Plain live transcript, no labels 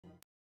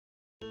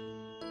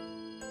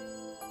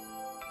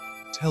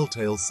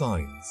Telltale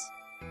signs.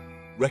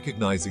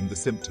 Recognizing the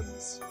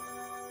symptoms.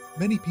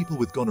 Many people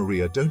with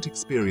gonorrhea don't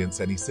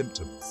experience any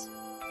symptoms.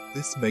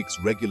 This makes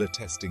regular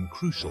testing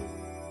crucial,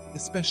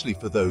 especially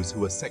for those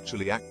who are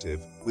sexually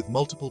active with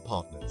multiple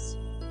partners.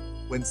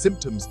 When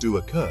symptoms do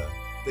occur,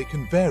 they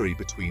can vary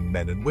between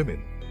men and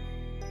women.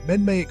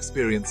 Men may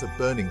experience a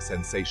burning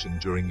sensation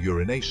during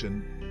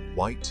urination,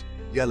 white,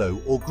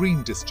 yellow, or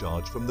green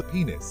discharge from the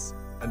penis,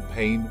 and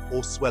pain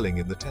or swelling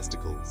in the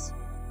testicles.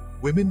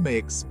 Women may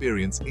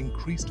experience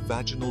increased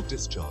vaginal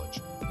discharge,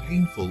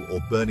 painful or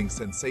burning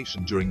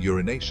sensation during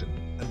urination,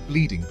 and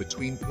bleeding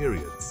between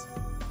periods.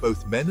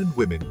 Both men and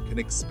women can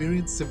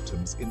experience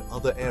symptoms in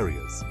other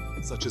areas,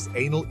 such as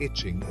anal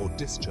itching or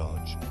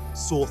discharge,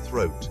 sore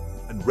throat,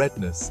 and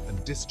redness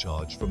and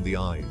discharge from the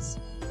eyes.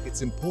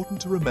 It's important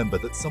to remember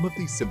that some of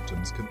these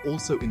symptoms can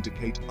also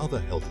indicate other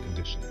health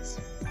conditions.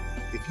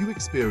 If you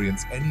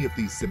experience any of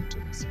these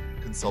symptoms,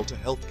 consult a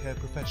healthcare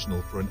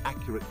professional for an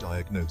accurate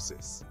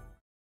diagnosis.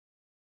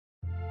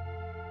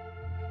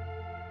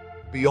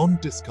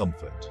 Beyond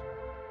discomfort.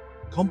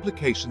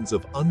 Complications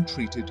of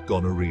untreated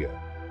gonorrhea.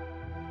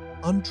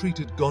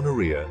 Untreated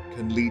gonorrhea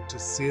can lead to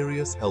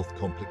serious health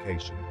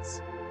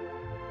complications.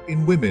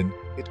 In women,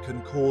 it can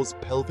cause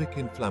pelvic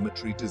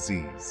inflammatory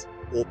disease,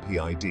 or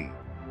PID.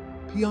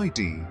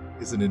 PID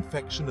is an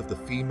infection of the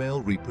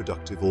female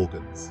reproductive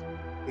organs.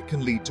 It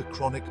can lead to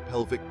chronic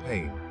pelvic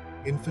pain,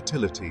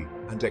 infertility,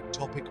 and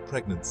ectopic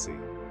pregnancy.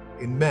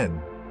 In men,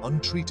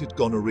 untreated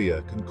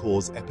gonorrhea can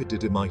cause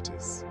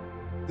epididymitis.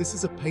 This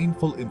is a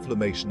painful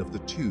inflammation of the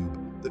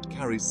tube that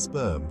carries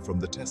sperm from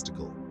the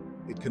testicle.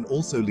 It can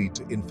also lead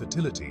to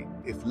infertility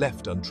if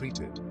left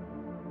untreated.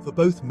 For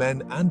both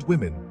men and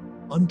women,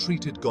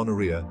 untreated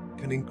gonorrhea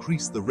can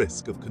increase the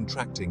risk of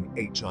contracting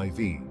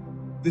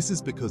HIV. This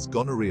is because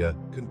gonorrhea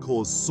can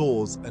cause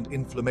sores and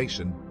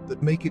inflammation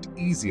that make it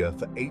easier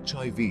for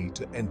HIV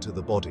to enter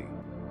the body.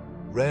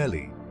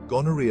 Rarely,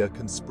 gonorrhea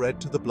can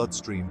spread to the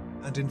bloodstream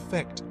and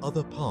infect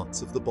other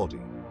parts of the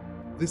body.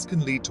 This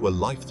can lead to a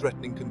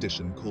life-threatening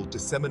condition called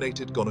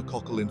disseminated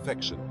gonococcal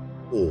infection,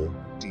 or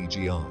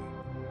DGI.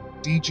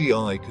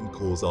 DGI can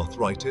cause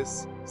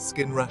arthritis,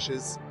 skin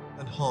rashes,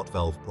 and heart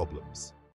valve problems.